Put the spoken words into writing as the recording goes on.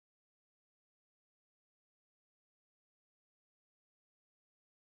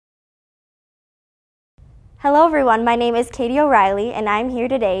Hello everyone, my name is Katie O'Reilly and I'm here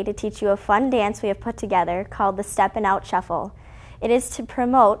today to teach you a fun dance we have put together called the Steppin' Out Shuffle. It is to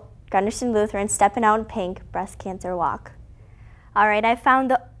promote Gundersen Lutheran Steppin' Out in Pink Breast Cancer Walk. Alright, I found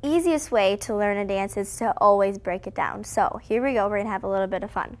the easiest way to learn a dance is to always break it down. So here we go, we're going to have a little bit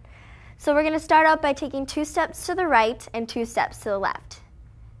of fun. So we're going to start out by taking 2 steps to the right and 2 steps to the left.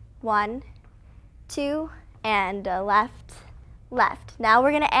 1, 2, and left, left. Now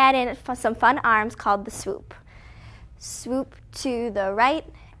we're going to add in some fun arms called the swoop. Swoop to the right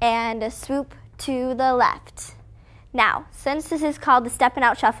and a swoop to the left. Now, since this is called the Steppin'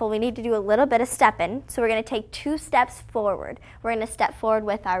 Out Shuffle, we need to do a little bit of steppin'. So we're going to take 2 steps forward. We're going to step forward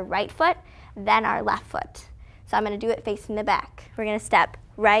with our right foot, then our left foot. So I'm going to do it facing the back. We're going to step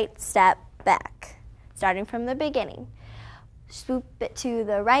right, step back, starting from the beginning. Swoop it to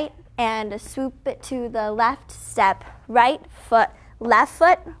the right and swoop it to the left, step right foot, left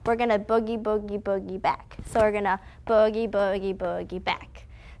foot. We're going to boogie, boogie, boogie back. So we're going to boogie, boogie, boogie back.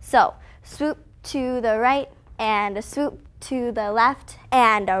 So swoop to the right and a swoop to the left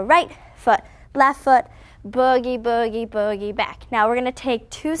and a right foot, left foot, boogie, boogie, boogie back. Now we're going to take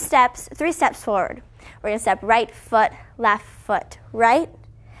 3 steps forward. We're going to step right foot, right,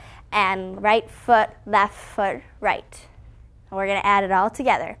 and right foot, left foot, right. And we're going to add it all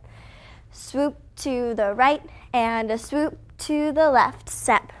together. Swoop to the right and a swoop to the left.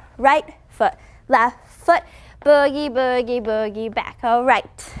 Step right foot, left foot, boogie, boogie, boogie back. All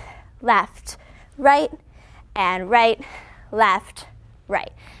right, left, right, and right, left,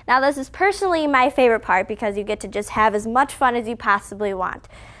 right. Now this is personally my favorite part because you get to just have as much fun as you possibly want.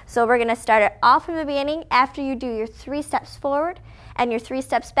 So we're going to start it all from the beginning. After you do your 3 steps forward and your 3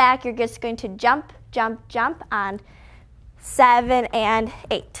 steps back, you're just going to jump, jump, jump on 7 and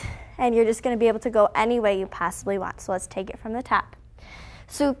 8. And you're just going to be able to go any way you possibly want. So let's take it from the top.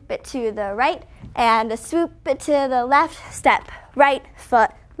 Swoop it to the right and swoop it to the left. Step right foot,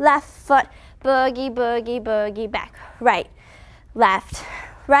 boogie, boogie, boogie back. Right, left,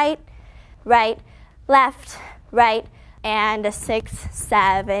 right, left, right, and a 6,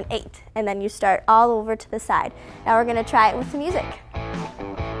 7, 8. And then you start all over to the side. Now we're going to try it with the music.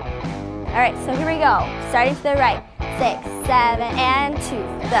 All right, so here we go. Starting to the right. 6, 7, and to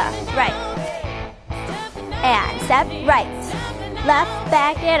the right. And step right. Left,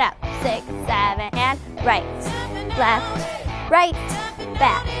 back it up. 6, 7, and right. Left, right,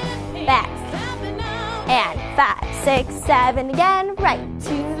 back, back. And 5, 6, 7 again. Right to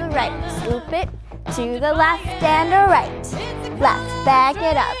the right. Swoop it to the left and a right. Left, back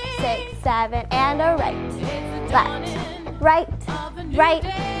it up. 6, 7, and a right. Left, right, right,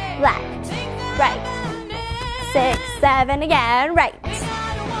 left, right. 6, 7 again, right,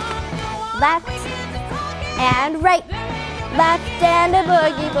 left, and right, left, and a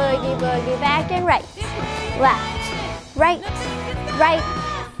boogie, boogie, boogie, back and right, left, right, right,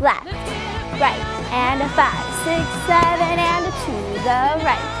 left, right, and a 5, 6, 7, and a to the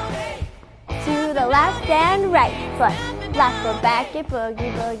right, to the left and right foot, left foot back, it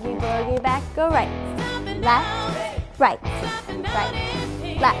boogie, boogie, boogie, back, go right, left, right,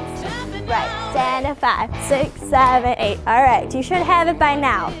 right, left, right, and a 5, 6, 7, 8. All right, you should have it by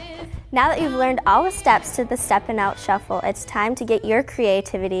now. Now that you've learned all the steps to the Steppin' Out Shuffle, it's time to get your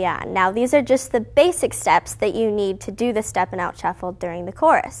creativity on. Now, these are just the basic steps that you need to do the Steppin' Out Shuffle during the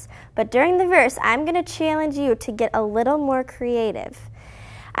chorus. But during the verse, I'm going to challenge you to get a little more creative.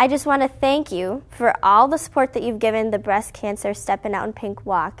 I just want to thank you for all the support that you've given the Breast Cancer Steppin' Out in Pink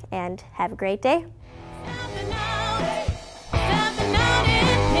Walk, and have a great day.